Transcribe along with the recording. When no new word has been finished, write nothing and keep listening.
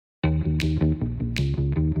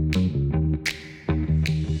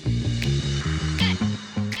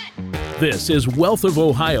This is Wealth of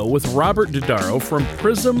Ohio with Robert Dodaro from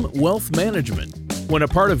Prism Wealth Management. When a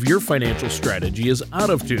part of your financial strategy is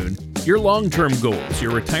out of tune, your long-term goals,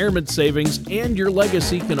 your retirement savings, and your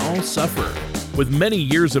legacy can all suffer. With many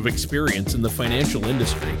years of experience in the financial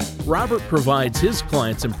industry, Robert provides his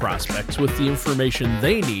clients and prospects with the information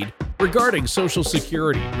they need regarding Social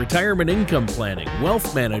Security, retirement income planning,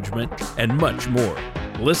 wealth management, and much more.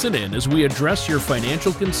 Listen in as we address your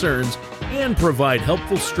financial concerns and provide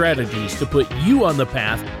helpful strategies to put you on the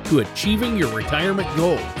path to achieving your retirement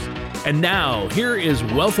goals. And now, here is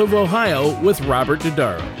Wealth of Ohio with Robert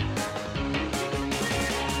Dodaro.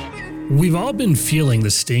 We've all been feeling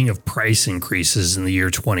the sting of price increases in the year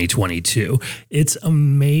 2022. It's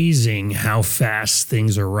amazing how fast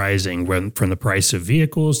things are rising, from the price of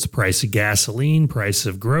vehicles, the price of gasoline, price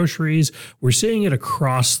of groceries. We're seeing it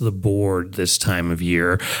across the board this time of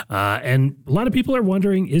year. And a lot of people are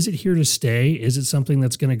wondering, is it here to stay? Is it something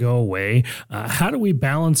that's going to go away? How do we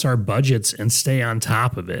balance our budgets and stay on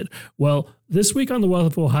top of it? Well, this week on the Wealth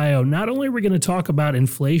of Ohio, not only are we going to talk about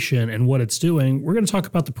inflation and what it's doing, we're going to talk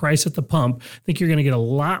about the price at the pump. I think you're going to get a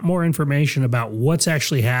lot more information about what's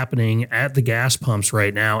actually happening at the gas pumps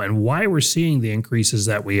right now and why we're seeing the increases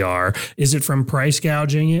that we are. Is it from price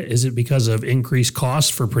gouging? Is it because of increased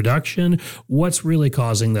costs for production? What's really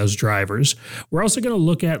causing those drivers? We're also going to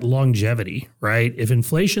look at longevity, right? If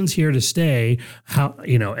inflation's here to stay,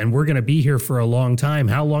 and we're going to be here for a long time,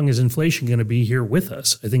 how long is inflation going to be here with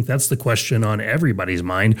us? I think that's the question on everybody's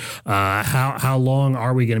mind. How long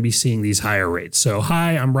are we going to be seeing these higher rates? So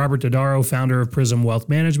hi, I'm Robert Dodaro, founder of Prism Wealth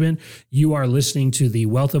Management. You are listening to the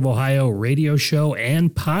Wealth of Ohio radio show and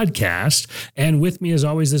podcast. And with me as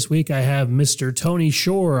always this week, I have Mr. Tony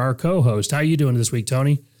Shore, our co-host. How are you doing this week,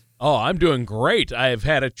 Tony? Oh, I'm doing great. I've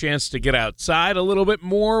had a chance to get outside a little bit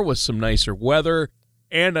more with some nicer weather,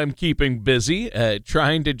 and I'm keeping busy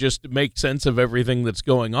trying to just make sense of everything that's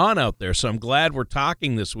going on out there. So I'm glad we're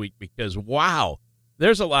talking this week because, wow,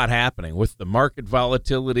 there's a lot happening with the market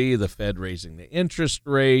volatility, the Fed raising the interest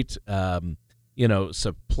rate,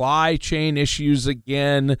 supply chain issues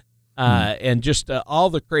again, and just all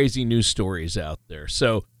the crazy news stories out there.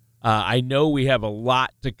 So I know we have a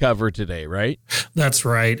lot to cover today, right? That's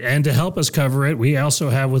right. And to help us cover it, we also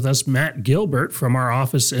have with us Matt Gilbert from our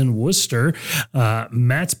office in Worcester.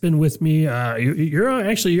 Matt's been with me. I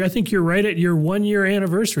think you're right at your 1 year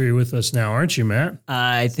anniversary with us now, aren't you, Matt?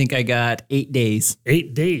 I think I got 8 days.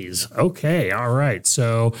 8 days. Okay. All right.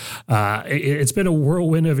 So it's been a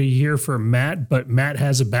whirlwind of a year for Matt, but Matt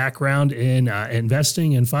has a background in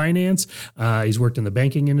investing and finance. He's worked in the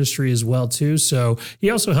banking industry as well, too. So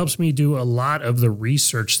he also helps me do a lot of the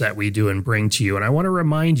research that we do and bring to you. And I want to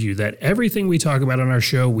remind you that everything we talk about on our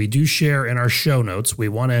show, we do share in our show notes. We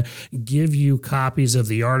want to give you copies of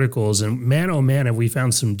the articles. And man, oh man, have we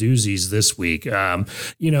found some doozies this week.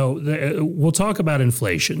 We'll talk about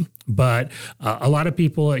inflation, but a lot of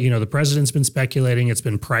people, the president's been speculating it's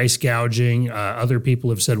been price gouging. Other people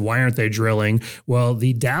have said, why aren't they drilling? Well,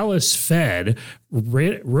 the Dallas Fed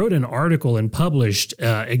wrote an article and published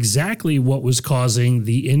exactly what was causing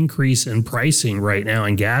the increase in pricing right now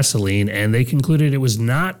in gasoline, and they concluded it was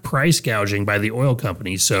not price gouging by the oil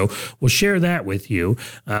companies. So we'll share that with you.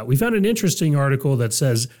 We found an interesting article that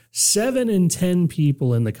says 7 in 10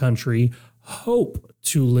 people in the country hope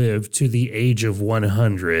to live to the age of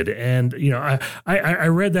 100. And, I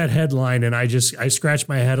read that headline and I scratched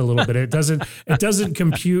my head a little bit. It doesn't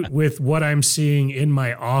compute with what I'm seeing in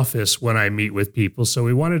my office when I meet with people. So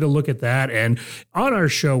we wanted to look at that. And on our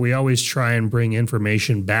show, we always try and bring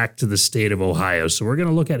information back to the state of Ohio. So we're going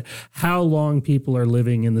to look at how long people are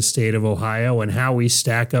living in the state of Ohio and how we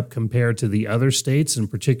stack up compared to the other states, and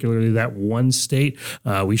particularly that one state.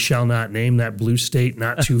 We shall not name that blue state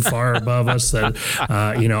not too far above us that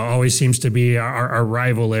always seems to be our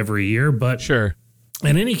rival every year. But sure.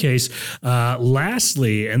 In any case,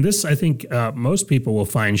 lastly, and this I think most people will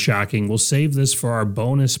find shocking, we'll save this for our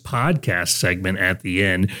bonus podcast segment at the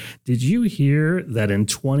end. Did you hear that in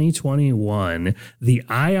 2021, the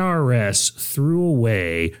IRS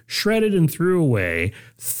shredded and threw away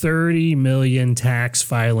 30 million tax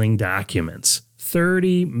filing documents?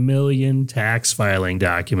 30 million tax filing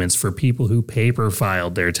documents for people who paper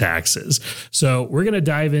filed their taxes. So we're going to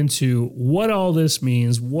dive into what all this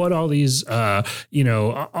means, what all these, like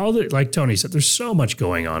Tony said, there's so much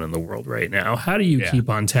going on in the world right now. How do you keep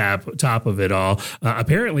on top of it all?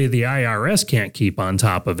 Apparently the IRS can't keep on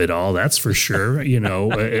top of it all. That's for sure,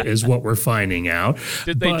 is what we're finding out.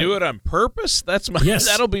 Did they do it on purpose?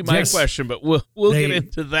 That'll be my question, but we'll get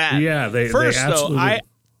into that. Yeah. First, they absolutely, though,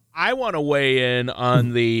 I want to weigh in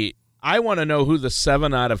on I want to know who the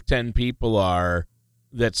 7 out of 10 people are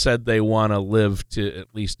that said they want to live to at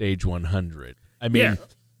least age 100. I mean,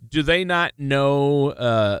 do they not know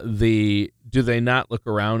do they not look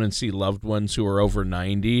around and see loved ones who are over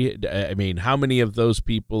 90? I mean, how many of those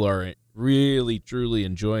people are really, truly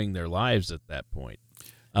enjoying their lives at that point?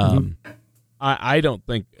 I don't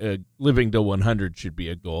think living to 100 should be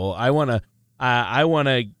a goal. I want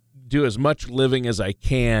to do as much living as I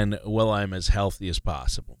can while I'm as healthy as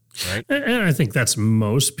possible. Right. And I think that's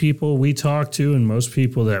most people we talk to and most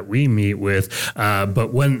people that we meet with.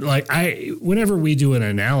 But whenever we do an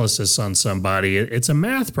analysis on somebody, it's a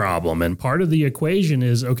math problem. And part of the equation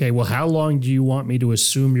is, okay, well, how long do you want me to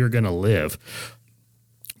assume you're going to live?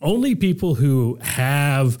 Only people who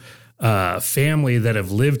have family that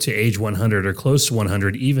have lived to age 100 or close to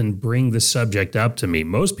 100 even bring the subject up to me.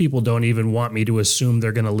 Most people don't even want me to assume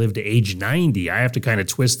they're going to live to age 90. I have to kind of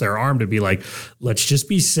twist their arm to be like, let's just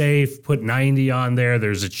be safe, put 90 on there.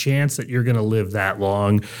 There's a chance that you're going to live that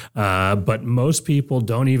long. But most people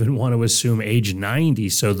don't even want to assume age 90.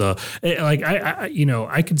 So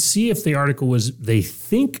I could see if the article was, they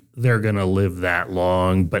think they're going to live that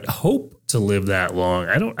long, but hope to live that long.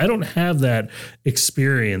 I don't have that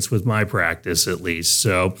experience with my practice, at least.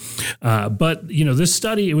 So, but this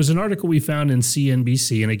study, it was an article we found in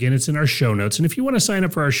CNBC, and again, it's in our show notes. And if you want to sign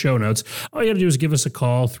up for our show notes, all you got to do is give us a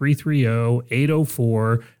call,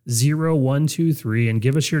 330-804-0123, and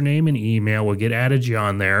give us your name and email. We'll get added you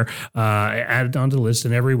on there, added onto the list.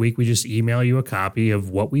 And every week we just email you a copy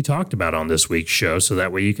of what we talked about on this week's show, so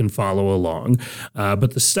that way you can follow along.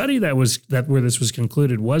 But the study where this was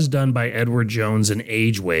concluded was done by Edward Jones and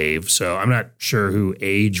AgeWave. So I'm not sure who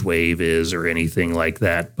AgeWave is or anything like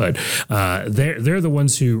that, but they're the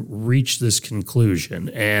ones who reached this conclusion.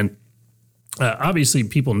 And obviously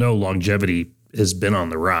people know longevity has been on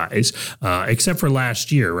the rise, except for last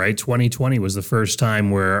year, right? 2020 was the first time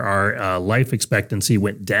where our life expectancy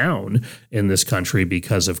went down in this country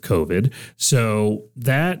because of COVID. So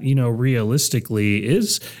that, realistically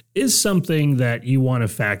is something that you want to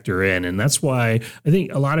factor in. And that's why I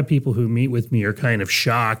think a lot of people who meet with me are kind of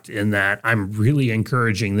shocked in that I'm really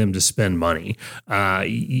encouraging them to spend money.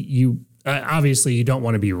 Obviously, you don't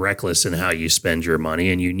want to be reckless in how you spend your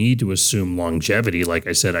money, and you need to assume longevity. Like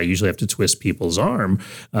I said, I usually have to twist people's arm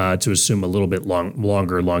to assume a little bit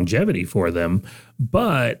longer longevity for them.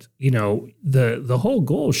 But, the whole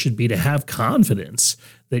goal should be to have confidence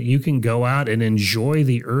that you can go out and enjoy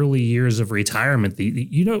the early years of retirement.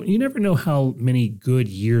 You never know how many good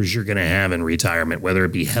years you're going to have in retirement, whether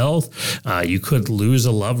it be health. You could lose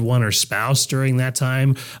a loved one or spouse during that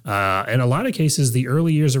time. In a lot of cases, the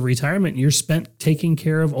early years of retirement, you're spent taking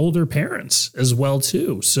care of older parents as well,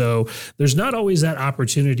 too. So there's not always that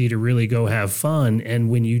opportunity to really go have fun. And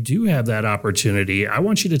when you do have that opportunity, I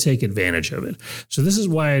want you to take advantage of it. So this is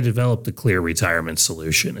why I developed the Clear Retirement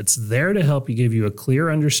Solution. It's there to help you, give you a clear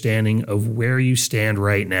understanding of where you stand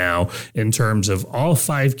right now in terms of all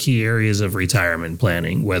 5 key areas of retirement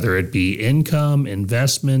planning, whether it be income,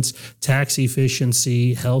 investments, tax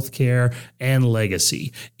efficiency, healthcare, and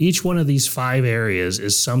legacy. Each one of these 5 areas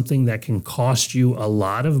is something that can cost you a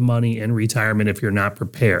lot of money in retirement if you're not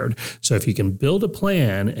prepared. So if you can build a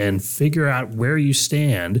plan and figure out where you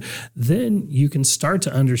stand, then you can start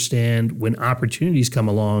to understand when opportunities come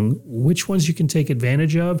along, which ones you can take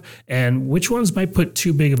advantage of and which ones might put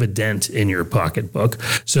too big of a dent in your pocketbook.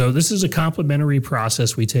 So this is a complimentary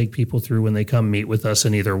process we take people through when they come meet with us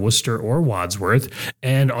in either Worcester or Wadsworth.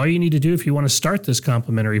 And all you need to do if you want to start this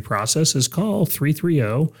complimentary process is call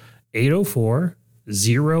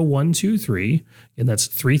 330-804-0123. And that's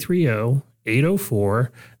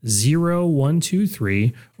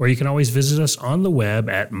 330-804-0123. Or you can always visit us on the web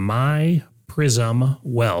at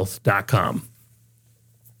myprismwealth.com.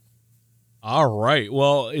 All right.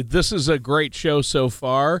 Well, this is a great show so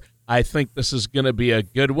far. I think this is going to be a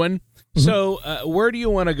good one. So where do you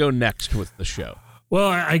want to go next with the show? Well,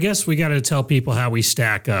 I guess we got to tell people how we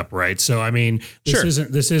stack up, right? So, I mean,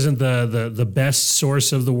 this isn't the best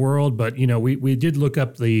source of the world, but we did look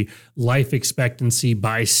up the life expectancy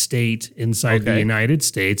by state inside the United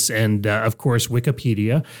States, and of course,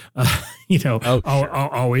 Wikipedia,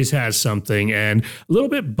 always has something, and a little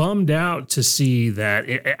bit bummed out to see that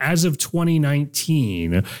as of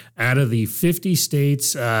 2019, out of the 50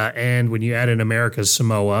 states, and when you add in America's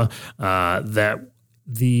Samoa, that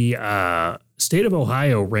the state of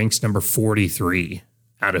Ohio ranks number 43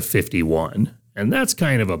 out of 51. And that's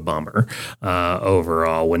kind of a bummer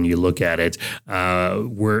overall when you look at it.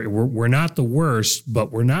 We're not the worst,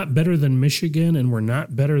 but we're not better than Michigan, and we're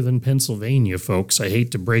not better than Pennsylvania, folks. I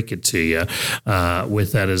hate to break it to you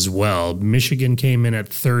with that as well. Michigan came in at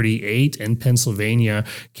 38, and Pennsylvania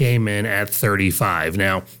came in at 35.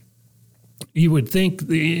 Now, you would think,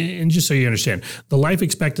 and just so you understand, the life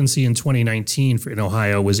expectancy in 2019 in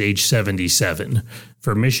Ohio was age 77.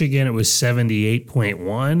 For Michigan, it was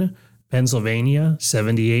 78.1. Pennsylvania,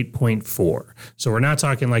 78.4. So we're not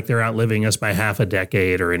talking like they're outliving us by half a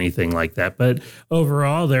decade or anything like that. But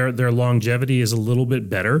overall, their longevity is a little bit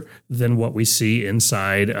better than what we see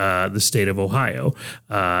inside the state of Ohio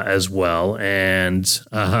as well. And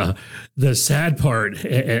the sad part,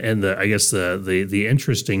 and I guess the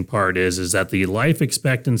interesting part is that the life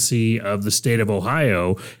expectancy of the state of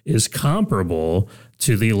Ohio is comparable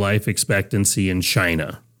to the life expectancy in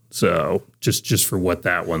China. So just for what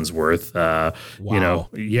that one's worth, Wow.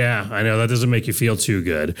 Yeah, I know that doesn't make you feel too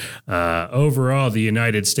good. Overall, the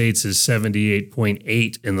United States is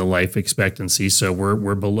 78.8 in the life expectancy. So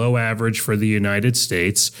we're below average for the United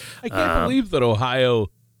States. I can't believe that Ohio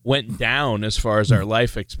went down as far as our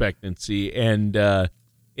life expectancy and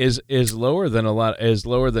is lower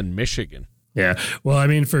than Michigan. Yeah. Well, I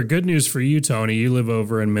mean, for good news for you, Tony, you live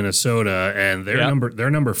over in Minnesota, and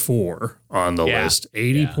they're number 4 on the list.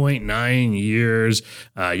 80.9 years.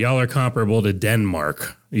 Y'all are comparable to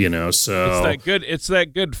Denmark, so it's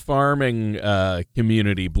that good farming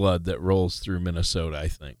community blood that rolls through Minnesota, I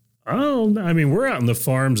think. Oh, I mean, we're out in the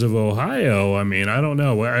farms of Ohio. I mean, I don't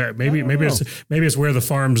know. Maybe it's where the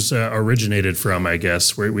farms originated from. I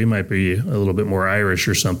guess we might be a little bit more Irish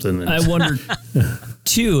or something. I wonder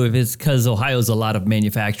too if it's because Ohio's a lot of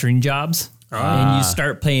manufacturing jobs, and you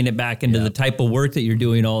start playing it back into the type of work that you're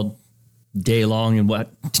doing all day long, and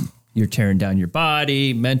what you're tearing down your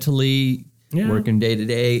body mentally, working day to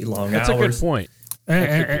day, long hours. That's a good point.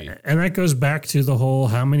 And that goes back to the whole,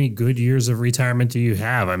 how many good years of retirement do you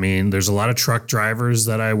have? I mean, there's a lot of truck drivers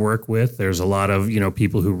that I work with. There's a lot of,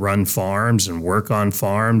 people who run farms and work on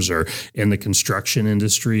farms, or in the construction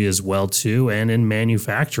industry as well, too. And in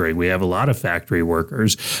manufacturing, we have a lot of factory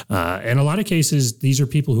workers. In a lot of cases, these are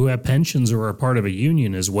people who have pensions or are part of a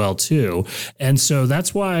union as well, too. And so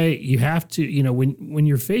that's why you have to, when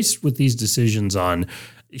you're faced with these decisions on,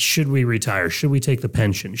 should we retire? Should we take the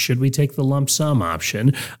pension? Should we take the lump sum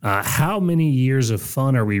option? How many years of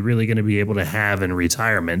fun are we really going to be able to have in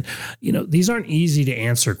retirement? These aren't easy to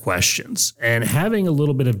answer questions. And having a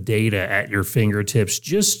little bit of data at your fingertips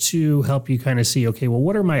just to help you kind of see, okay, well,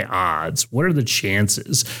 what are my odds? What are the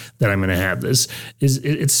chances that I'm going to have this?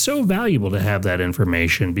 It's so valuable to have that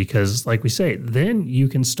information because, like we say, then you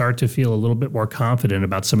can start to feel a little bit more confident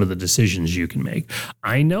about some of the decisions you can make.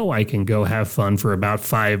 I know I can go have fun for about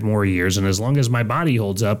 5 more years. And as long as my body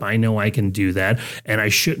holds up, I know I can do that. And I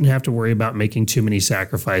shouldn't have to worry about making too many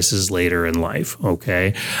sacrifices later in life.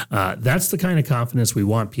 Okay. That's the kind of confidence we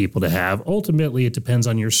want people to have. Ultimately, it depends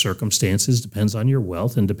on your circumstances, depends on your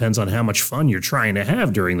wealth, and depends on how much fun you're trying to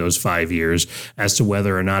have during those 5 years as to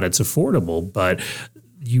whether or not it's affordable. But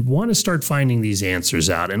you want to start finding these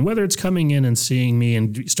answers out. And whether it's coming in and seeing me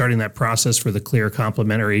and starting that process for the Clear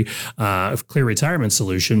Complimentary Clear Retirement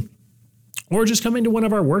Solution, or just come into one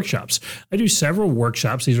of our workshops. I do several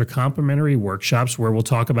workshops. These are complimentary workshops where we'll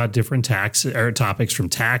talk about different topics from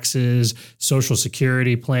taxes, Social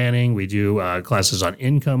Security planning. We do classes on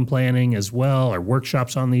income planning as well, or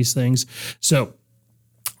workshops on these things. So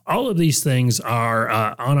all of these things are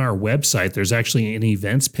on our website. There's actually an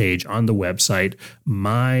events page on the website,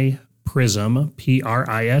 PRISM,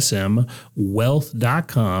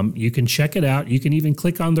 wealth.com. You can check it out. You can even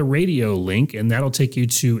click on the radio link, and that'll take you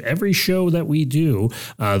to every show that we do,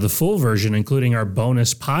 the full version, including our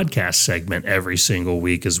bonus podcast segment every single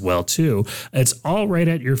week as well, too. It's all right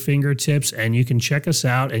at your fingertips, and you can check us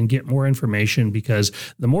out and get more information, because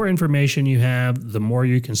the more information you have, the more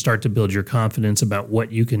you can start to build your confidence about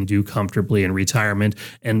what you can do comfortably in retirement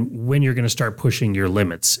and when you're going to start pushing your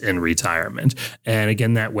limits in retirement. And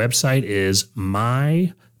again, that website is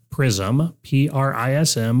PRISM,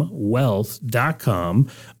 wealth.com.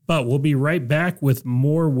 But we'll be right back with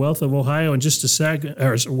more Wealth of Ohio in just a sec,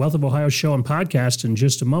 or Wealth of Ohio show and podcast in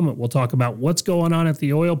just a moment. We'll talk about what's going on at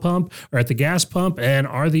the oil pump or at the gas pump, and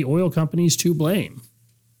are the oil companies to blame?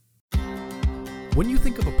 When you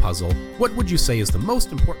think of a puzzle, what would you say is the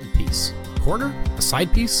most important piece? A corner? A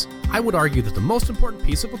side piece? I would argue that the most important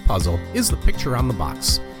piece of a puzzle is the picture on the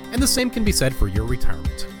box. And the same can be said for your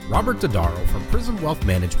retirement. Robert Dodaro from Prism Wealth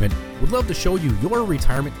Management would love to show you your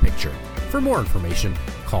retirement picture. For more information,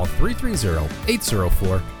 call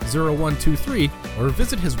 330-804-0123 or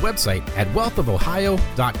visit his website at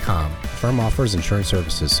wealthofohio.com. The firm offers insurance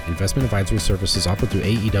services. Investment advisory services offered through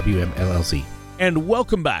AEWM LLC. And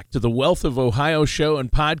welcome back to the Wealth of Ohio show and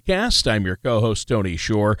podcast. I'm your co-host, Tony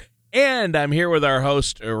Shore, and I'm here with our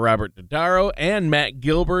host, Robert Dodaro, and Matt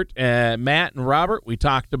Gilbert. Matt and Robert, we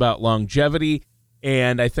talked about longevity,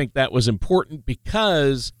 and I think that was important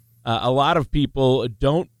because a lot of people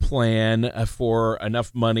don't plan for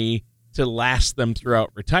enough money to last them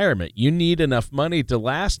throughout retirement. You need enough money to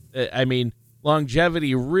last.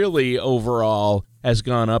 Longevity really overall has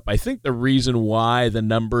gone up. I think the reason why the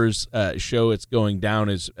numbers show it's going down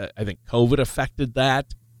is I think COVID affected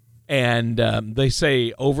that. And they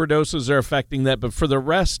say overdoses are affecting that. But for the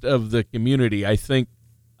rest of the community, I think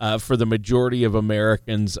for the majority of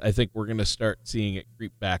Americans, I think we're going to start seeing it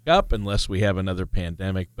creep back up unless we have another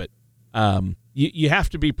pandemic. But you have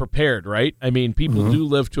to be prepared, right? I mean, people do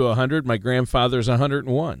live to 100. My grandfather's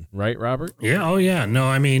 101, right, Robert? Yeah. Oh, yeah. No,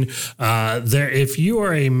 I mean, if you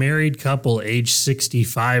are a married couple age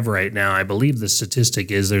 65 right now, I believe the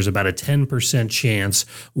statistic is there's about a 10% chance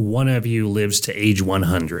one of you lives to age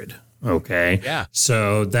 100. Okay. Yeah.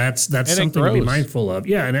 So that's something to be mindful of.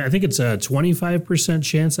 Yeah. And I think it's a 25%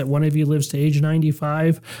 chance that one of you lives to age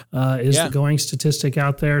 95 is the going statistic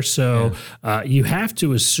out there. So you have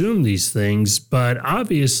to assume these things, but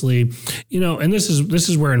obviously, and this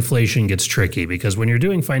is where inflation gets tricky, because when you're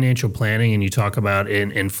doing financial planning and you talk about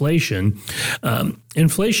inflation,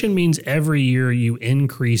 inflation means every year you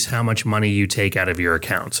increase how much money you take out of your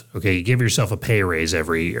account. Okay. You give yourself a pay raise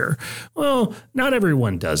every year. Well, not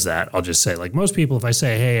everyone does that. I'll just say, like most people, if I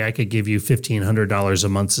say, hey, I could give you $1,500 a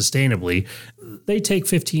month sustainably, they take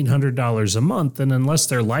 $1,500 a month. And unless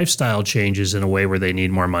their lifestyle changes in a way where they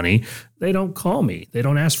need more money, they don't call me. They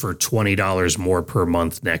don't ask for $20 more per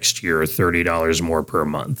month next year or $30 more per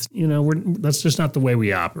month. That's just not the way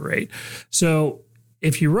we operate. So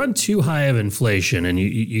if you run too high of inflation and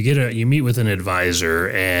you meet with an advisor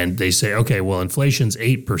and they say, okay, well, inflation's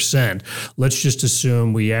 8%. Let's just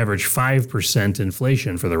assume we average 5%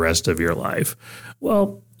 inflation for the rest of your life.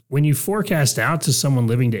 Well, when you forecast out to someone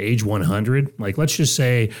living to age 100, like let's just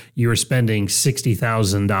say you were spending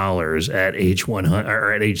 $60,000 at age 100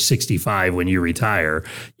 or at age 65 when you retire,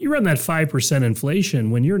 you run that 5%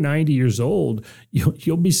 inflation. When you're 90 years old,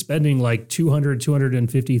 you'll be spending like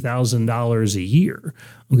 $250,000 a year.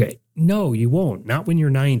 Okay. No, you won't. Not when you're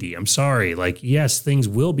 90. I'm sorry. Like, yes, things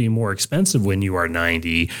will be more expensive when you are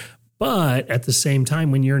 90. But at the same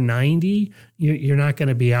time, when you're 90, you're not going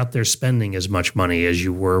to be out there spending as much money as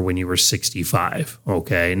you were when you were 65.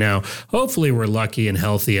 Okay. Now, hopefully we're lucky and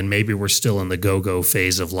healthy and maybe we're still in the go-go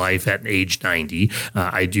phase of life at age 90.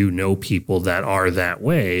 I do know people that are that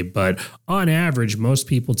way, but on average, most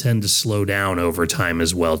people tend to slow down over time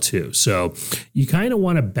as well, too. So you kind of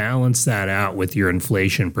want to balance that out with your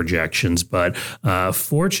inflation projections. But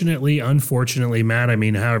fortunately, unfortunately, Matt, I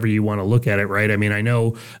mean, however you want to look at it, right? I mean, I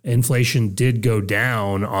know inflation did go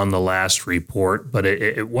down on the last report, but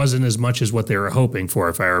it wasn't as much as what they were hoping for,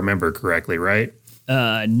 if I remember correctly, right?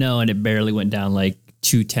 No, and it barely went down like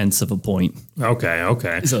 0.2 of a point.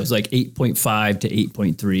 Okay. So it was like 8.5 to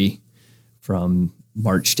 8.3 from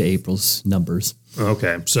March to April's numbers.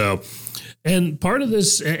 Okay. So, and part of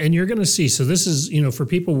this, and you're going to see, so this is, for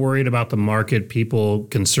people worried about the market, people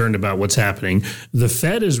concerned about what's happening, the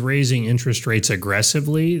Fed is raising interest rates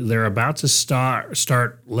aggressively. They're about to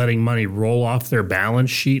start letting money roll off their balance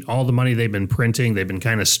sheet. All the money they've been printing, they've been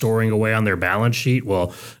kind of storing away on their balance sheet.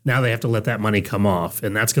 Well, now they have to let that money come off,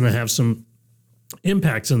 and that's going to have some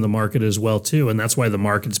impacts in the market as well, too. And that's why the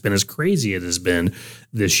market's been as crazy as it has been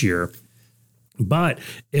this year. But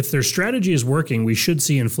if their strategy is working, we should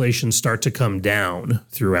see inflation start to come down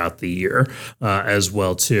throughout the year as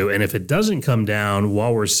well, too. And if it doesn't come down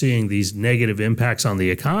while we're seeing these negative impacts on the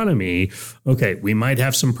economy, okay, we might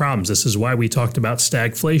have some problems. This is why we talked about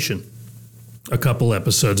stagflation a couple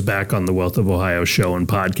episodes back on the Wealth of Ohio show and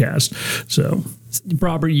podcast. So,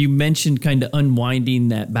 Robert, you mentioned kind of unwinding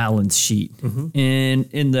that balance sheet. And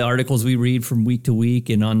in the articles we read from week to week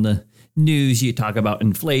and on the news, you talk about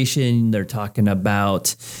inflation. They're talking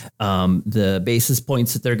about the basis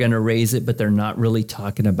points that they're going to raise it, but they're not really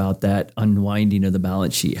talking about that unwinding of the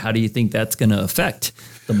balance sheet. How do you think that's going to affect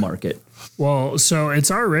the market? Well, so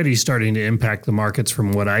it's already starting to impact the markets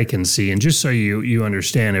from what I can see. And just so you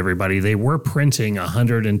understand, everybody, they were printing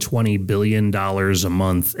 $120 billion a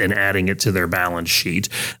month and adding it to their balance sheet.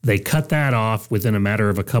 They cut that off within a matter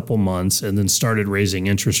of a couple months and then started raising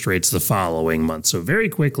interest rates the following month. So very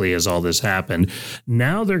quickly as all this happened,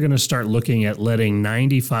 now they're going to start looking at letting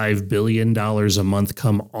 $95 billion a month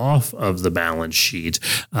come off of the balance sheet.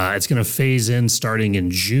 It's going to phase in starting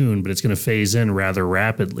in June, but it's going to phase in rather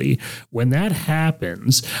rapidly. When that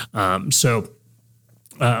happens,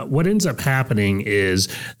 what ends up happening is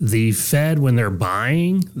the Fed, when they're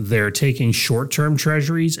buying, they're taking short-term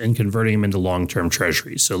treasuries and converting them into long-term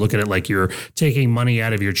treasuries. So look at it like you're taking money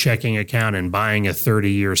out of your checking account and buying a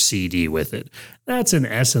 30-year CD with it. That's in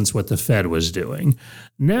essence what the Fed was doing.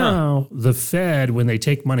 Now, the Fed, when they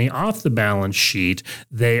take money off the balance sheet,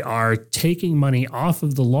 they are taking money off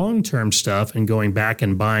of the long-term stuff and going back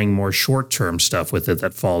and buying more short-term stuff with it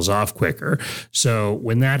that falls off quicker. So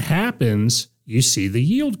when that happens, you see the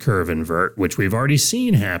yield curve invert, which we've already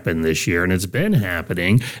seen happen this year, and it's been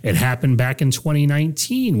happening. It happened back in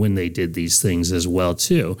 2019 when they did these things as well,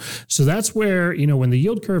 too. So that's where, when the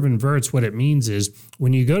yield curve inverts, what it means is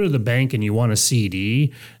when you go to the bank and you want a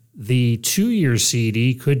CD, the 2-year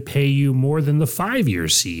CD could pay you more than the 5-year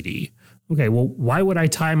CD. Okay, well, why would I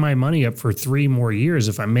tie my money up for 3 more years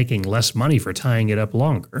if I'm making less money for tying it up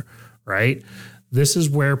longer, right? This is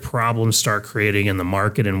where problems start creating in the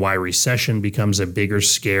market and why recession becomes a bigger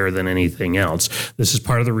scare than anything else. This is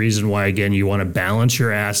part of the reason why, again, you want to balance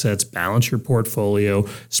your assets, balance your portfolio,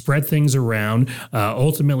 spread things around.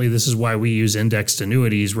 Ultimately, this is why we use indexed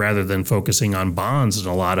annuities rather than focusing on bonds in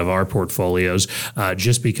a lot of our portfolios,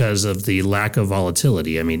 just because of the lack of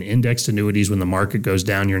volatility. I mean, indexed annuities, when the market goes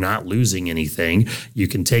down, you're not losing anything. You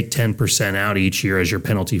can take 10% out each year as your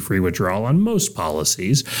penalty-free withdrawal on most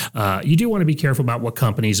policies. You do want to be careful about what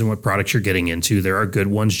companies and what products you're getting into. There are good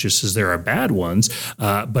ones just as there are bad ones.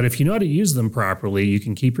 But if you know how to use them properly, you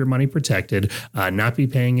can keep your money protected, not be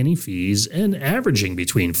paying any fees, and averaging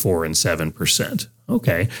between 4 and 7%.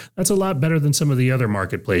 Okay, that's a lot better than some of the other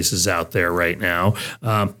marketplaces out there right now.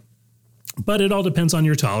 But it all depends on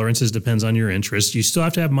your tolerances, depends on your interest. You still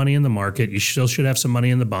have to have money in the market. You still should have some money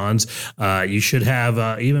in the bonds. You should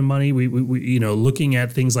have even money. We looking at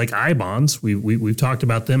things like I bonds. We've talked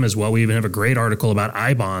about them as well. We even have a great article about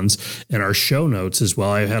I bonds in our show notes as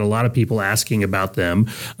well. I've had a lot of people asking about them.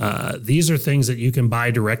 These are things that you can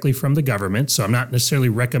buy directly from the government. So I'm not necessarily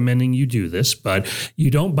recommending you do this, but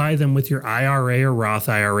you don't buy them with your IRA or Roth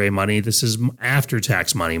IRA money. This is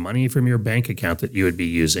after-tax money from your bank account that you would be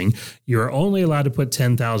using. You're only allowed to put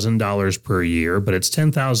 $10,000 per year, but it's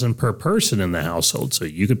 $10,000 per person in the household. So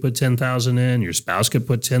you could put $10,000 in, your spouse could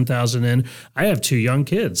put $10,000 in. I have 2 young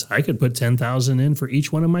kids. I could put $10,000 in for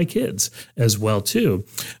each one of my kids as well too.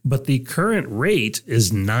 But the current rate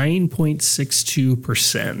is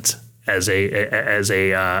 9.62% as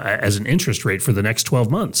an interest rate for the next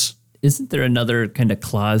 12 months. Isn't there another kind of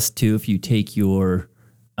clause too if you take your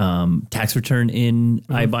tax return in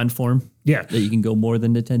I-bond form? Yeah. That you can go more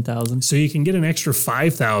than the $10,000? So you can get an extra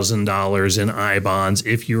 $5,000 in I-bonds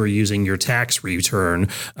if you were using your tax return,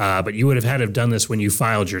 but you would have had to have done this when you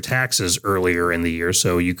filed your taxes earlier in the year.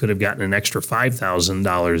 So you could have gotten an extra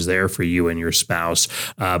 $5,000 there for you and your spouse,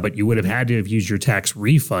 but you would have had to have used your tax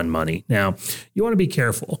refund money. Now, you want to be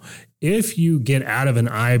careful. If you get out of an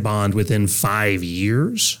I-bond within 5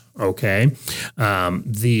 years, okay,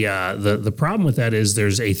 the problem with that is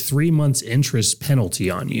there's a 3 months interest penalty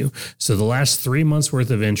on you. So the last 3 months worth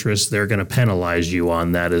of interest, they're going to penalize you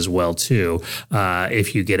on that as well too,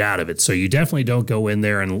 if you get out of it. So you definitely don't go in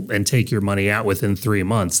there and take your money out within 3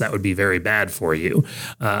 months. That would be very bad for you.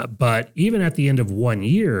 But even at the end of 1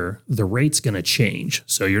 year, the rate's going to change.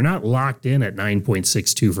 So you're not locked in at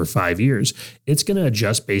 9.62 for 5 years. It's going to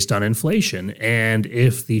adjust based on inflation. And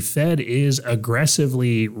if the Fed is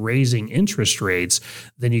aggressively raising interest rates,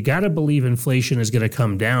 then you got to believe inflation is going to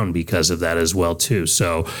come down because of that as well too.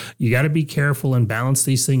 So you got to be careful and balance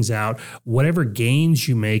these things out. Whatever gains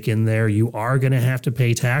you make in there, you are going to have to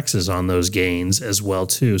pay taxes on those gains as well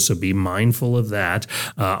too. So be mindful of that.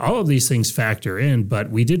 All of these things factor in, but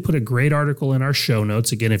we did put a great article in our show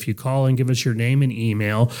notes. Again, if you call and give us your name and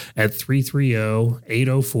email at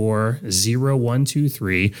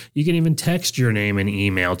 330-804-0123, you can even text your name and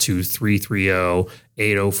email to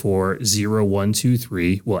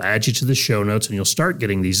 330-804-0123. We'll add you to the show notes and you'll start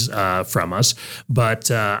getting these from us.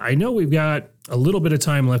 But I know we've got a little bit of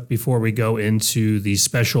time left before we go into the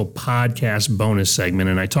special podcast bonus segment.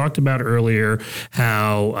 And I talked about earlier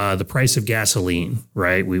how the price of gasoline,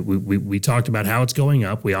 right? We talked about how it's going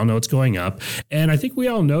up. We all know it's going up. And I think we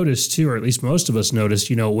all noticed too, or at least most of us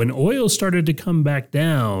noticed, when oil started to come back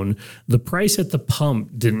down, the price at the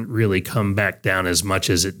pump didn't really come back down as much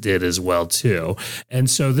as it did as well too. And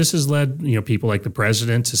so this has led, people like the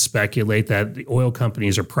president to speculate that the oil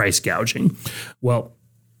companies are price gouging. Well,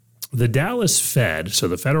 the Dallas Fed, so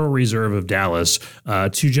the Federal Reserve of Dallas,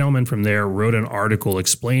 two gentlemen from there wrote an article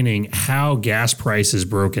explaining how gas price is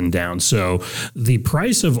broken down. So the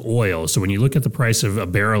price of oil, so when you look at the price of a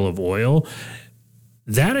barrel of oil,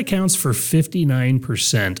 that accounts for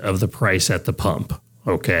 59% of the price at the pump.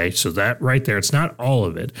 Okay, so that right there, it's not all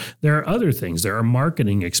of it. There are other things. There are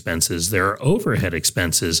marketing expenses, there are overhead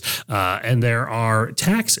expenses, and there are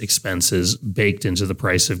tax expenses baked into the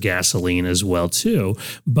price of gasoline as well too.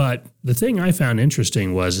 But the thing I found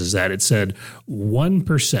interesting is that it said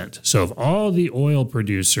 1%. So of all the oil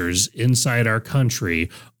producers inside our country,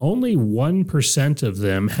 only 1% of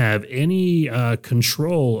them have any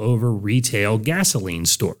control over retail gasoline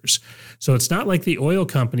stores. So it's not like the oil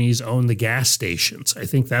companies own the gas stations. I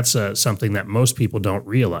think that's something that most people don't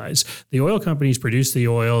realize. The oil companies produce the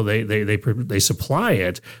oil, they supply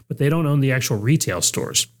it, but they don't own the actual retail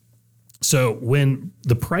stores. So when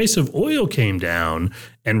the price of oil came down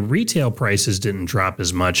and retail prices didn't drop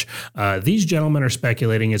as much, these gentlemen are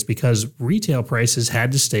speculating it's because retail prices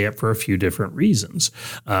had to stay up for a few different reasons.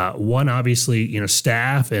 One, obviously,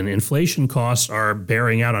 staff and inflation costs are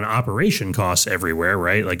bearing out on operation costs everywhere,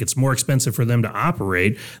 right? Like it's more expensive for them to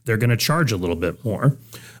operate. They're going to charge a little bit more.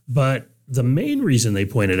 But the main reason they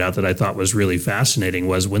pointed out that I thought was really fascinating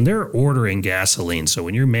was when they're ordering gasoline. So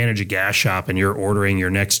when you manage a gas shop and you're ordering your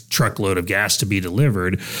next truckload of gas to be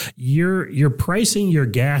delivered, you're pricing your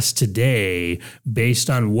gas today based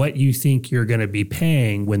on what you think you're going to be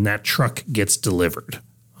paying when that truck gets delivered.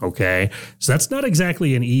 Okay, so that's not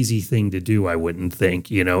exactly an easy thing to do, I wouldn't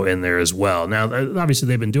think, in there as well. Now, obviously,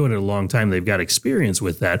 they've been doing it a long time. They've got experience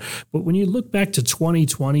with that. But when you look back to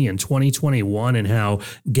 2020 and 2021 and how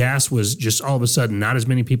gas was just all of a sudden not as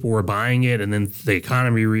many people were buying it, and then the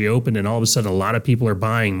economy reopened and all of a sudden a lot of people are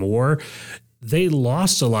buying more, they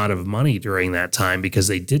lost a lot of money during that time because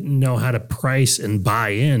they didn't know how to price and buy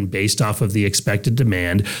in based off of the expected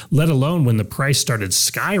demand, let alone when the price started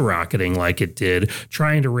skyrocketing like it did,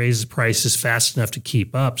 trying to raise prices fast enough to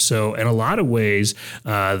keep up. So in a lot of ways,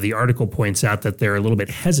 the article points out that they're a little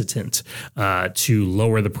bit hesitant to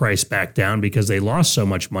lower the price back down because they lost so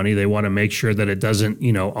much money. They want to make sure that it doesn't,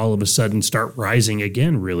 all of a sudden start rising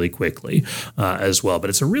again really quickly as well.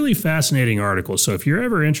 But it's a really fascinating article. So if you're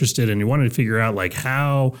ever interested and you want to figure out like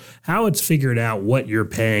how it's figured out what you're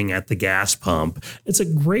paying at the gas pump, it's a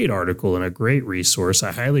great article and a great resource.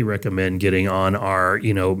 I highly recommend getting on our,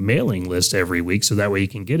 mailing list every week so that way you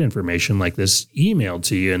can get information like this emailed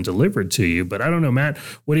to you and delivered to you. But I don't know, Matt,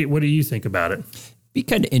 what do you think about it? Be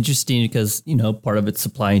kind of interesting because, part of it's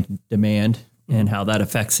supply and demand and how that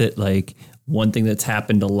affects it. Like one thing that's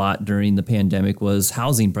happened a lot during the pandemic was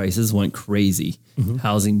housing prices went crazy,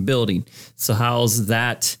 housing building. So how's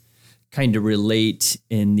that kind of relate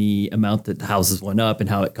in the amount that the houses went up and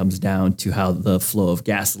how it comes down to how the flow of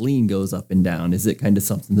gasoline goes up and down? Is it kind of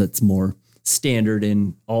something that's more standard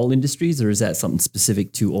in all industries, or is that something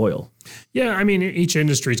specific to oil? Yeah, I mean, each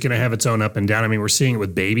industry is going to have its own up and down. I mean, we're seeing it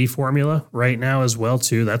with baby formula right now as well,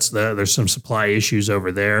 too. There's some supply issues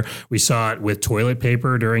over there. We saw it with toilet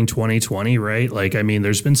paper during 2020, right? Like, I mean,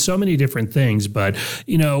 there's been so many different things, but,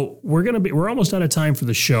 we're almost out of time for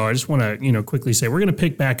the show. I just want to, quickly say we're going to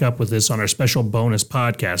pick back up with this on our special bonus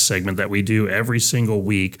podcast segment that we do every single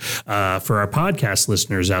week for our podcast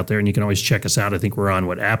listeners out there. And you can always check us out. I think we're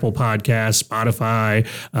on Apple Podcasts, Spotify,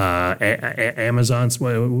 Amazon's,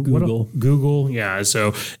 Google. Yeah.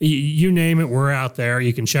 So you name it, we're out there.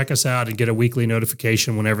 You can check us out and get a weekly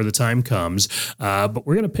notification whenever the time comes. But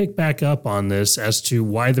we're going to pick back up on this as to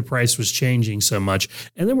why the price was changing so much.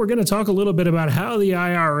 And then we're going to talk a little bit about how the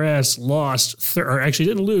IRS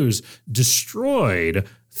destroyed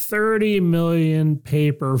 30 million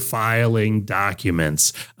paper filing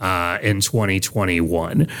documents in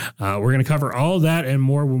 2021. We're going to cover all that and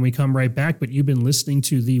more when we come right back. But you've been listening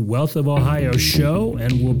to the Wealth of Ohio show,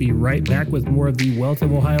 and we'll be right back with more of the Wealth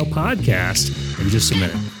of Ohio podcast in just a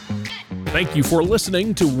minute. Thank you for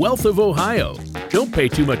listening to Wealth of Ohio. Don't pay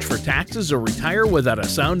too much for taxes or retire without a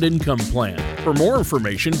sound income plan. For more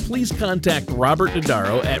information, please contact Robert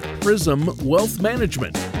Dodaro at Prism Wealth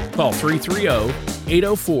Management. Call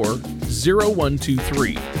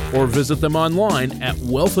 330-804-0123. or visit them online at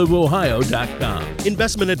wealthofohio.com.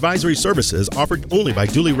 Investment advisory services offered only by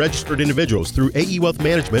duly registered individuals through AE Wealth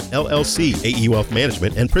Management, LLC. AE Wealth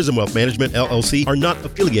Management and Prism Wealth Management, LLC are not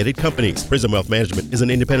affiliated companies. Prism Wealth Management is an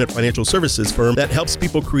independent financial services firm that helps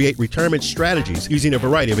people create retirement strategies using a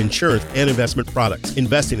variety of insurance and investment products.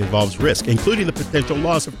 Investing involves risk, including the potential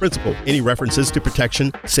loss of principal. Any references to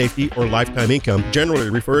protection, safety, or lifetime income generally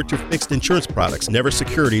refer to fixed insurance products, never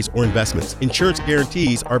securities or investments. Insurance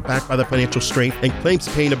guarantees are backed by the financial strength and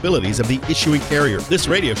claims-paying abilities of the issuing carrier. This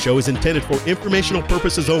radio show is intended for informational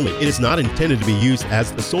purposes only. It is not intended to be used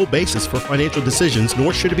as the sole basis for financial decisions,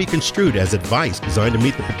 nor should it be construed as advice designed to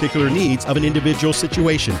meet the particular needs of an individual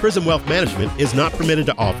situation. Prism Wealth Management is not permitted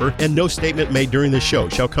to offer, and no statement made during this show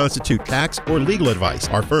shall constitute tax or legal advice.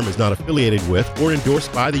 Our firm is not affiliated with or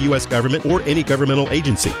endorsed by the U.S. government or any governmental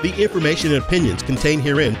agency. The information and opinions contained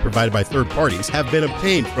herein, provided by third parties, have been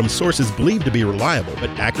obtained from sources believed to be reliable, but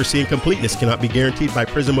accuracy and completeness cannot be guaranteed by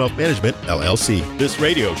Prism Wealth Management, LLC. This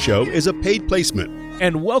radio show is a paid placement.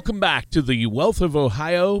 And welcome back to the Wealth of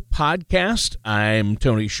Ohio podcast. I'm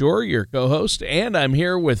Tony Shore, your co-host, and I'm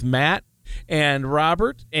here with Matt and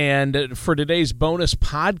Robert. And for today's bonus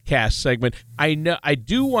podcast segment, I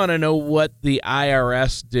do want to know what the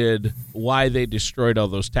IRS did, why they destroyed all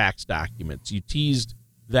those tax documents. You teased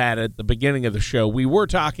that at the beginning of the show. We were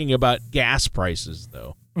talking about gas prices,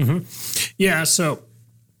 though. Mm-hmm. Yeah, so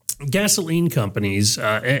gasoline companies,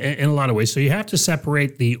 in a lot of ways. So you have to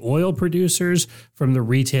separate the oil producers from the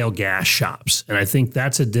retail gas shops. And I think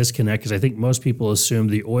that's a disconnect because I think most people assume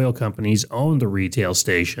the oil companies own the retail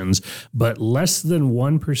stations, but less than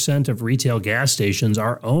 1% of retail gas stations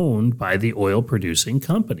are owned by the oil producing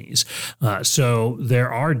companies. So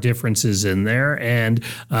there are differences in there, and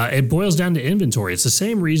it boils down to inventory. It's the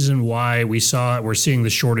same reason why we're seeing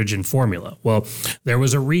the shortage in formula. Well, there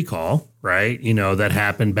was a recall, right? That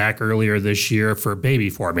happened back earlier this year for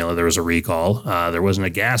baby formula. There was a recall. There wasn't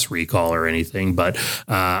a gas recall or anything, but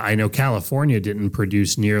I know California didn't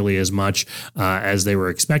produce nearly as much as they were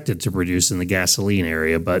expected to produce in the gasoline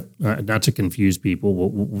area. But not to confuse people,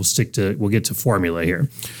 we'll get to formula here.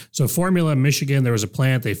 So formula, Michigan, there was a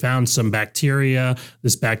plant. They found some bacteria.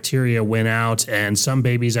 This bacteria went out, and some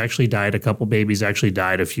babies actually died. A couple babies actually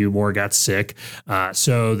died. A few more got sick.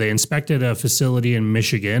 So they inspected a facility in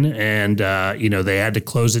Michigan, and they had to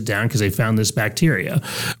close it down because they found this bacteria.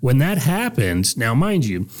 When that happened, now mind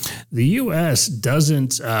you, the U.S.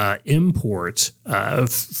 doesn't import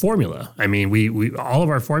formula. I mean, we all of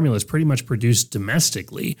our formula is pretty much produced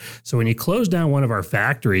domestically. So when you close down one of our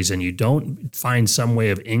factories and you don't find some way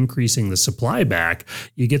of increasing the supply back,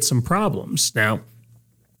 you get some problems. Now,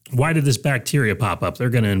 why did this bacteria pop up? They're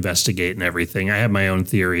going to investigate and everything. I have my own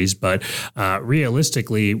theories, but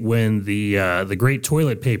realistically, when the great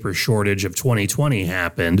toilet paper shortage of 2020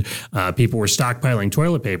 happened, people were stockpiling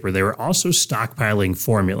toilet paper. They were also stockpiling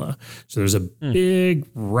formula. So there's a big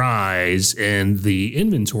rise in the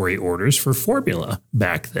inventory orders for formula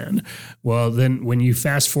back then. Well, then when you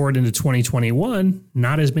fast forward into 2021,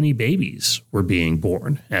 not as many babies were being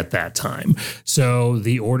born at that time. So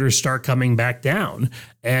the orders start coming back down.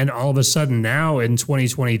 And all of a sudden now in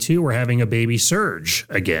 2022, we're having a baby surge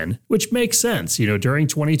again, which makes sense. During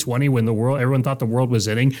 2020, when everyone thought the world was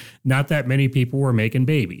ending, not that many people were making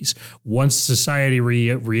babies. Once society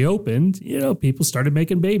reopened, people started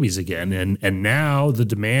making babies again. And now the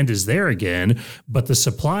demand is there again, but the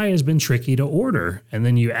supply has been tricky to order. And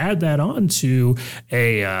then you add that on to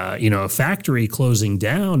a factory closing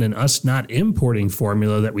down and us not importing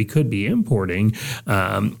formula that we could be importing.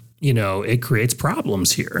 It creates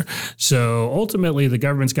problems here. So ultimately, the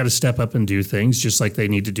government's got to step up and do things just like they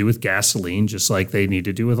need to do with gasoline, just like they need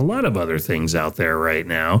to do with a lot of other things out there right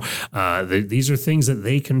now. These are things that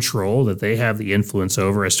they control, that they have the influence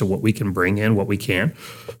over as to what we can bring in, what we can't.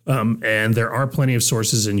 And there are plenty of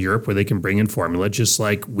sources in Europe where they can bring in formula, just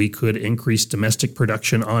like we could increase domestic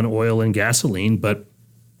production on oil and gasoline. But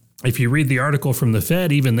if you read the article from the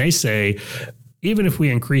Fed, even they say, even if we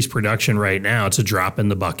increase production right now, it's a drop in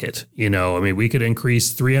the bucket. We could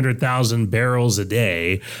increase 300,000 barrels a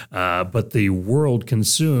day, but the world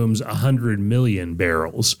consumes 100 million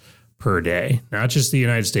barrels per day. Not just the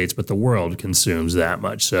United States, but the world consumes that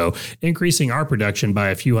much. So increasing our production by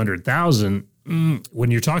a few 100,000,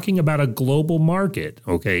 when you're talking about a global market,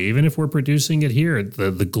 okay, even if we're producing it here,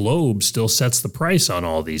 the globe still sets the price on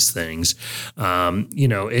all these things.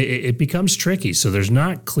 It becomes tricky. So there's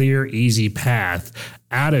not clear, easy path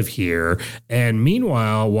out of here. And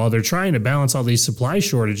meanwhile, while they're trying to balance all these supply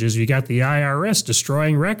shortages, you got the IRS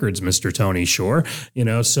destroying records, Mr. Tony Shore,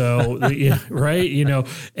 so, right,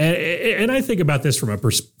 and I think about this from a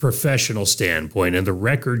professional standpoint and the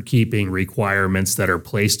record keeping requirements that are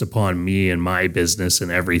placed upon me and my business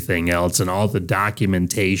and everything else and all the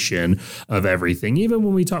documentation of everything. Even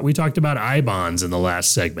when we talked about I-bonds in the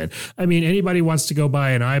last segment. I mean, anybody wants to go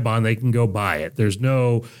buy an I-bond, they can go buy it. There's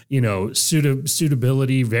no,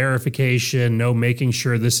 suitability verification, no making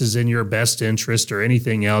sure this is in your best interest or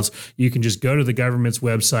anything else. You can just go to the government's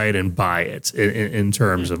website and buy it in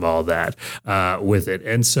terms of all that with it.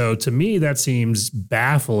 And so to me, that seems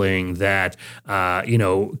baffling that,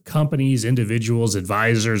 companies, individuals,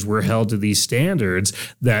 advisors were held to these standards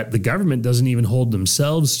that the government doesn't even hold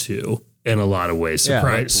themselves to. In a lot of ways.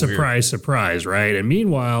 Surprise, right? And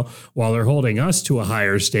meanwhile, while they're holding us to a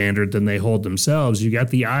higher standard than they hold themselves, you got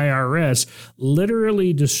the IRS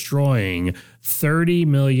literally destroying 30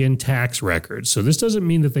 million tax records. So this doesn't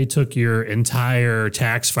mean that they took your entire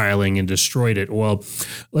tax filing and destroyed it. Well,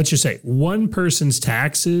 let's just say one person's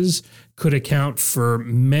taxes could account for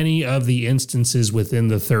many of the instances within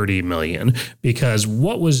the 30 million, because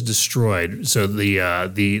what was destroyed. So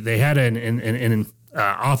they had an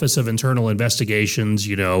Office of Internal Investigations,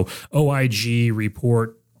 OIG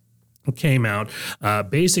report came out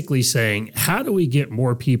basically saying, how do we get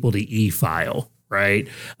more people to e-file? Right?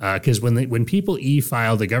 Because when people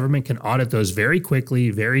e-file, the government can audit those very quickly,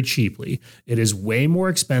 very cheaply. It is way more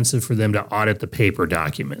expensive for them to audit the paper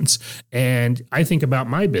documents. And I think about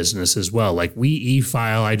my business as well. Like we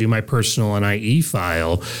e-file, I do my personal and I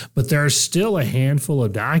e-file, but there are still a handful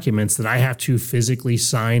of documents that I have to physically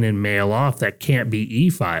sign and mail off that can't be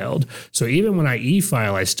e-filed. So even when I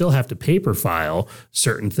e-file, I still have to paper file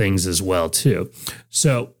certain things as well too.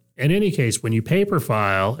 So in any case, when you paper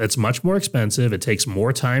file, it's much more expensive. It takes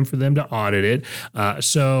more time for them to audit it.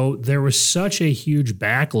 So there was such a huge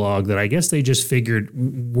backlog that I guess they just figured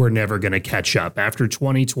we're never going to catch up after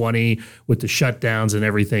 2020 with the shutdowns and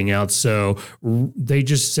everything else. So they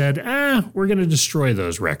just said, we're going to destroy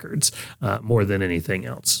those records more than anything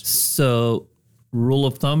else. So rule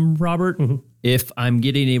of thumb, Robert, if I'm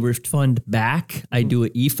getting a refund back, I do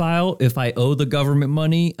an e-file. If I owe the government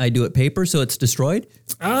money, I do it paper, so it's destroyed.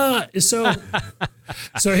 So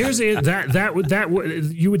here's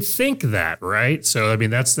that you would think that, right? So I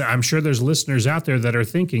mean, I'm sure there's listeners out there that are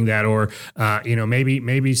thinking that, or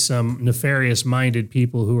maybe some nefarious minded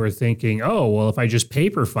people who are thinking, oh, well, if I just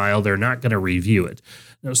paper file, they're not going to review it.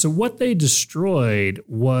 No, so what they destroyed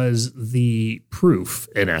was the proof,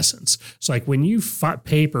 in essence. So like when you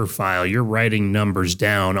paper file, you're writing numbers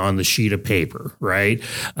down on the sheet of paper, right?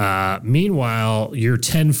 Meanwhile, your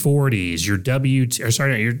 1040s, your not your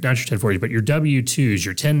 1040s, but your W-2s,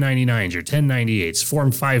 your 1099s, your 1098s,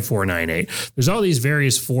 Form 5498. There's all these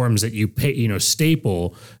various forms that you pay,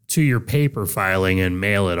 staple to your paper filing and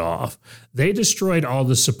mail it off. They destroyed all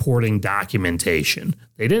the supporting documentation.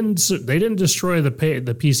 They didn't destroy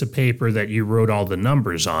the piece of paper that you wrote all the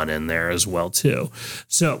numbers on in there as well too.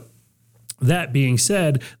 So that being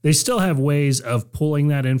said, they still have ways of pulling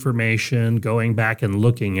that information, going back and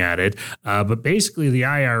looking at it. But basically, the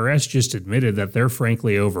IRS just admitted that they're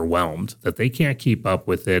frankly overwhelmed, that they can't keep up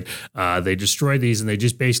with it. They destroyed these, and they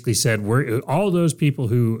just basically said, all those people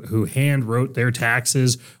who hand wrote their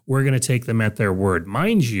taxes, we're going to take them at their word.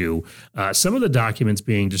 Mind you, some of the documents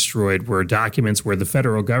being destroyed were documents where the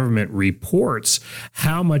federal government reports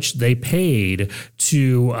how much they paid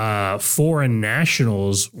to foreign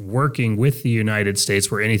nationals working with the United States,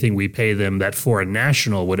 where anything we pay them, that foreign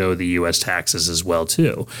national would owe the U.S. taxes as well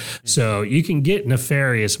too. So you can get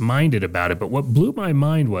nefarious minded about it. But what blew my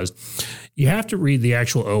mind was you have to read the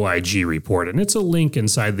actual OIG report, and it's a link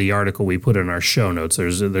inside the article we put in our show notes.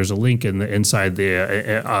 There's a link inside the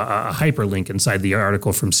a hyperlink inside the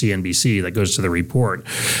article from CNBC that goes to the report.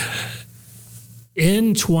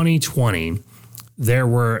 In 2020. There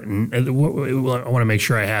were, I want to make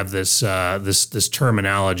sure I have this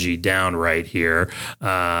terminology down right here.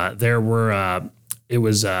 It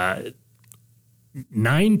was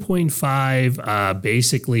 9.5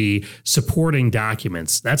 basically supporting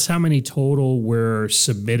documents. That's how many total were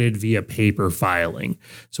submitted via paper filing.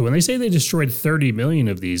 So when they say they destroyed 30 million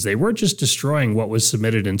of these, they weren't just destroying what was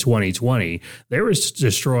submitted in 2020. They were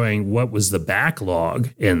destroying what was the backlog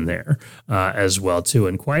in there as well too,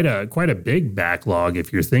 and quite a big backlog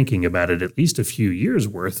if you're thinking about it, at least a few years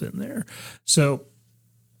worth in there. So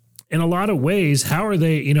in a lot of ways, how are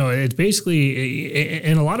they, it's basically,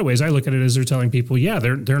 in a lot of ways, I look at it as they're telling people,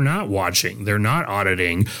 they're not watching, they're not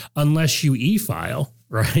auditing unless you e-file,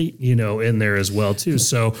 right? In there as well too.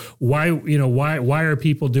 So why are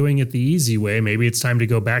people doing it the easy way? Maybe it's time to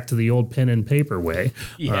go back to the old pen and paper way.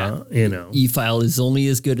 Yeah. E-file is only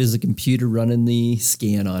as good as a computer running the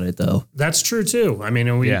scan on it, though. That's true too. I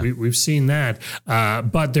mean, we've seen that,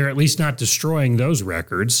 but they're at least not destroying those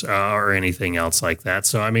records or anything else like that.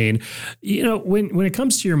 So, I mean, when it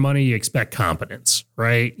comes to your money, you expect competence,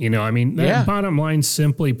 right? Bottom line,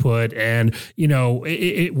 simply put, and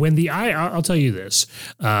I'll tell you this,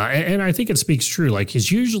 and I think it speaks true. Like,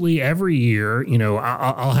 because usually every year,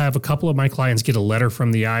 I'll have a couple of my clients get a letter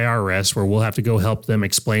from the IRS where we'll have to go help them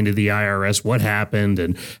explain to the IRS what happened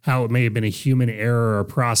and how it may have been a human error or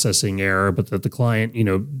processing error, but that the client,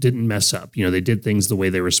 didn't mess up. They did things the way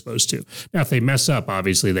they were supposed to. Now, if they mess up,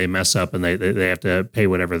 obviously they mess up and they have to pay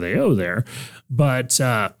whatever they owe there. But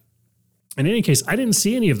in any case, I didn't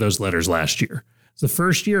see any of those letters last year. It's the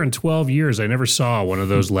first year in 12 years I never saw one of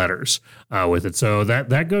those letters with it. So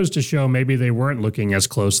that goes to show maybe they weren't looking as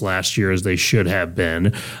close last year as they should have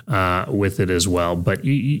been with it as well. But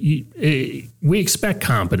we expect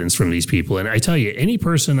competence from these people. And I tell you, any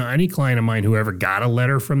client of mine who ever got a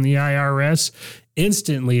letter from the IRS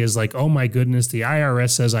instantly is like, oh my goodness, the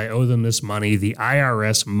IRS says I owe them this money. The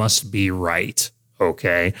IRS must be right.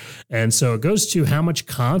 Okay. And so it goes to how much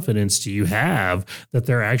confidence do you have that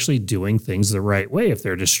they're actually doing things the right way if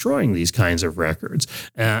they're destroying these kinds of records?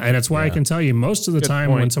 And that's why I can tell you most of the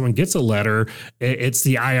time when someone gets a letter, it's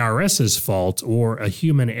the IRS's fault or a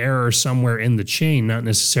human error somewhere in the chain, not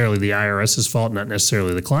necessarily the IRS's fault, not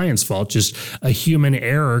necessarily the client's fault, just a human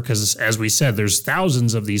error. Because as we said, there's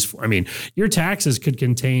thousands of these. I mean, your taxes could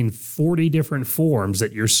contain 40 different forms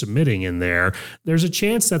that you're submitting in there. There's a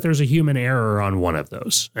chance that there's a human error on one of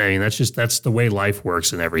those. I mean, that's the way life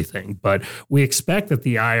works and everything. But we expect that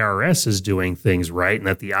the IRS is doing things right and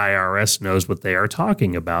that the IRS knows what they are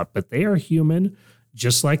talking about. But they are human,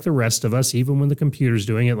 just like the rest of us, even when the computer's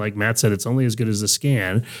doing it. Like Matt said, it's only as good as the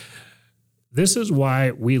scan. This is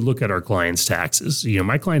why we look at our clients' taxes.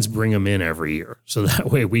 My clients bring them in every year. So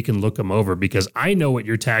that way we can look them over because I know what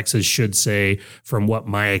your taxes should say from what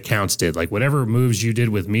my accounts did. Like whatever moves you did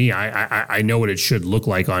with me, I know what it should look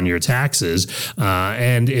like on your taxes.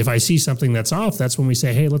 And if I see something that's off, that's when we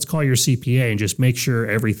say, hey, let's call your CPA and just make sure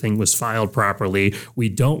everything was filed properly. We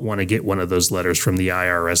don't want to get one of those letters from the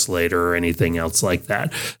IRS later or anything else like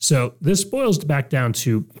that. So this boils back down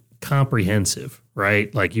to comprehensive,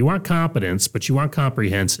 right? Like you want competence, but you want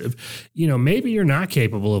comprehensive. Maybe you're not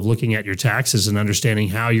capable of looking at your taxes and understanding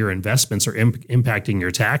how your investments are impacting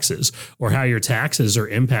your taxes or how your taxes are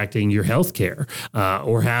impacting your health care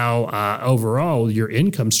or how overall your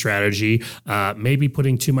income strategy may be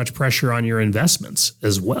putting too much pressure on your investments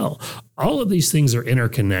as well. All of these things are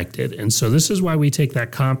interconnected. And so this is why we take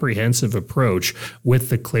that comprehensive approach with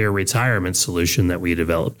the Clear Retirement solution that we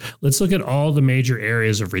developed. Let's look at all the major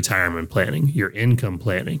areas of retirement planning, your income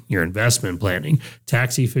planning, your investment planning,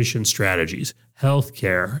 tax efficient strategies,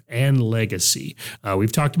 healthcare, and legacy.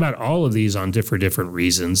 We've talked about all of these on different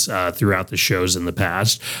reasons throughout the shows in the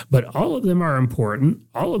past, but all of them are important.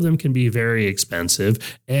 All of them can be very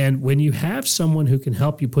expensive. And when you have someone who can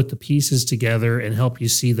help you put the pieces together and help you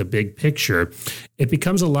see the big picture, it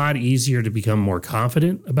becomes a lot easier to become more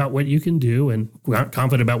confident about what you can do and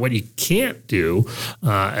confident about what you can't do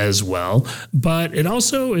as well. But it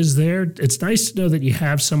also is there. It's nice to know that you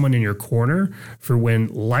have someone in your corner for when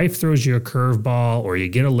life throws you a curveball, or you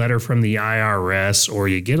get a letter from the IRS, or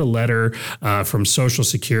you get a letter from Social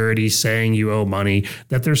Security saying you owe money,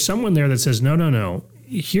 that there's someone there that says, no,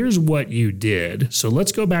 here's what you did. So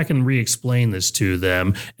let's go back and re-explain this to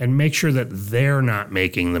them and make sure that they're not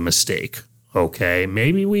making the mistake. Okay,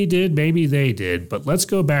 maybe we did, maybe they did, but let's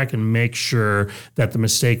go back and make sure that the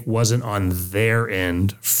mistake wasn't on their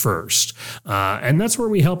end first. And that's where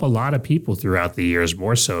we help a lot of people throughout the years,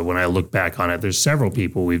 more so when I look back on it. There's several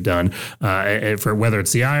people we've done for whether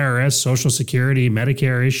it's the IRS, Social Security,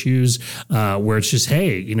 Medicare issues, where it's just,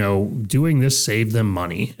 hey, doing this saved them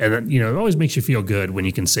money. And, it always makes you feel good when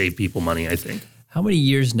you can save people money, I think. How many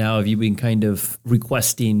years now have you been kind of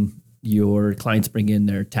requesting your clients bring in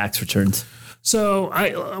their tax returns? So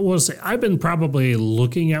I will say I've been probably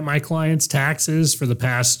looking at my clients' taxes for the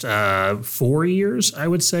past 4 years, I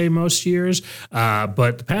would say most years.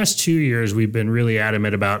 But the past 2 years, we've been really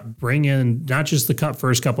adamant about bring in not just the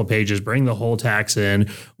first couple pages, bring the whole tax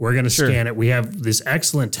in. We're going to scan it. We have this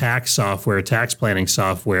excellent tax planning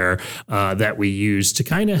software that we use to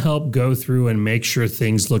kind of help go through and make sure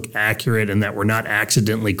things look accurate and that we're not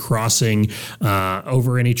accidentally crossing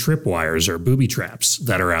over any tripwires or booby traps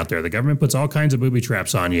that are out there. The government puts all kinds of booby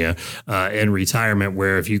traps on you in retirement,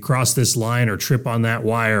 where if you cross this line or trip on that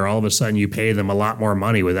wire, all of a sudden you pay them a lot more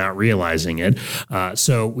money without realizing it.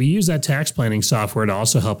 So we use that tax planning software to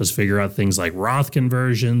also help us figure out things like Roth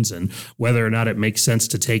conversions and whether or not it makes sense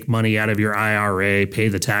to take money out of your IRA, pay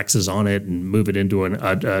the taxes on it, and move it into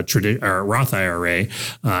a Roth IRA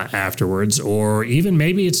afterwards. Or even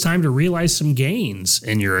maybe it's time to realize some gains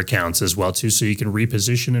in your accounts as well, too, so you can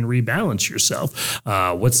reposition and rebalance yourself.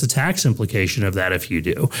 What's the tax implication of that if you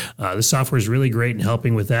do? The software is really great in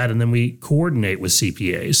helping with that. And then we coordinate with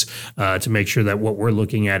CPAs to make sure that what we're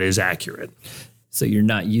looking at is accurate. So you're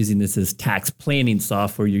not using this as tax planning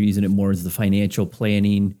software. You're using it more as the financial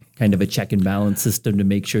planning, kind of a check and balance system to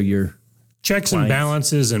make sure you're checks and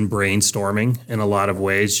balances and brainstorming in a lot of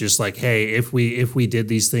ways. Just like, hey, if we did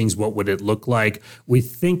these things, what would it look like? We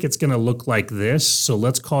think it's going to look like this. So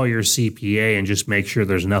let's call your CPA and just make sure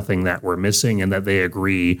there's nothing that we're missing and that they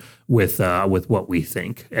agree with what we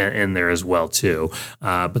think in there as well too.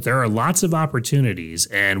 But there are lots of opportunities,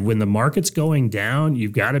 and when the market's going down,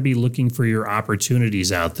 you've got to be looking for your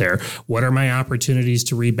opportunities out there. What are my opportunities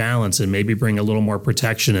to rebalance and maybe bring a little more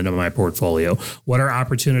protection into my portfolio? What are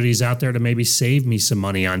opportunities out there to maybe save me some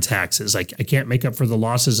money on taxes? I can't make up for the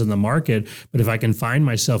losses in the market, but if I can find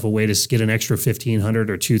myself a way to get an extra $1,500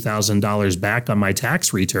 or $2,000 back on my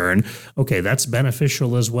tax return, okay, that's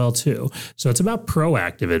beneficial as well too. So it's about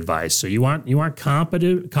proactive advice. So you want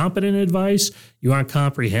competent advice, you want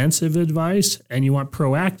comprehensive advice, and you want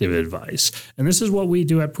proactive advice. And this is what we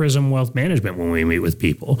do at Prism Wealth Management when we meet with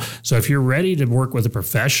people. So if you're ready to work with a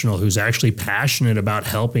professional who's actually passionate about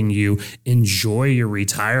helping you enjoy your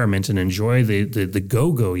retirement and enjoy the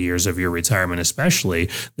go-go years of your retirement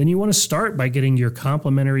especially, then you want to start by getting your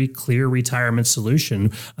complimentary clear retirement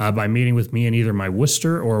solution by meeting with me in either my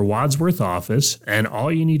Worcester or Wadsworth office. And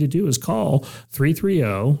all you need to do is call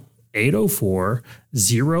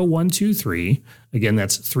 330-804-0123. Again,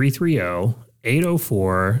 that's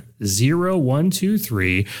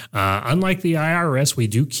 330-804-0123. Unlike the IRS, we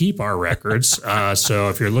do keep our records. So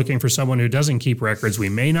if you're looking for someone who doesn't keep records, we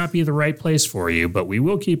may not be the right place for you, but we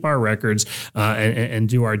will keep our records and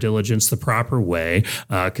do our diligence the proper way,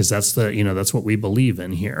 because that's what we believe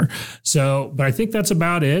in here. So, but I think that's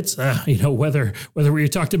about it. Whether we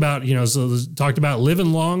talked about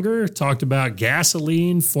living longer, talked about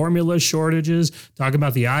gasoline, formula shortages, talk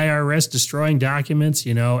about the IRS destroying documents,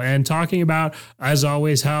 and talking about, as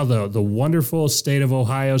always, how the wonderful state of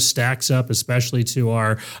Ohio stacks up, especially to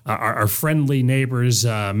our friendly neighbors,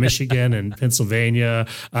 Michigan and Pennsylvania.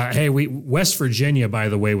 West Virginia, by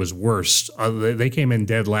the way, was worst. They came in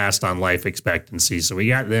dead last on life expectancy, so we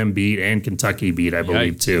got them beat, and Kentucky beat, I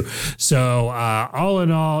believe, too. So all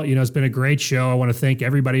in all, it's been a great show. I want to thank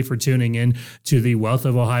everybody for tuning in to the Wealth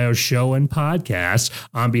of Ohio show and podcast.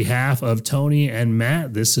 On behalf of Tony and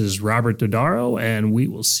Matt, this is Robert Dodaro, and we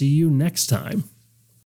will see you next time.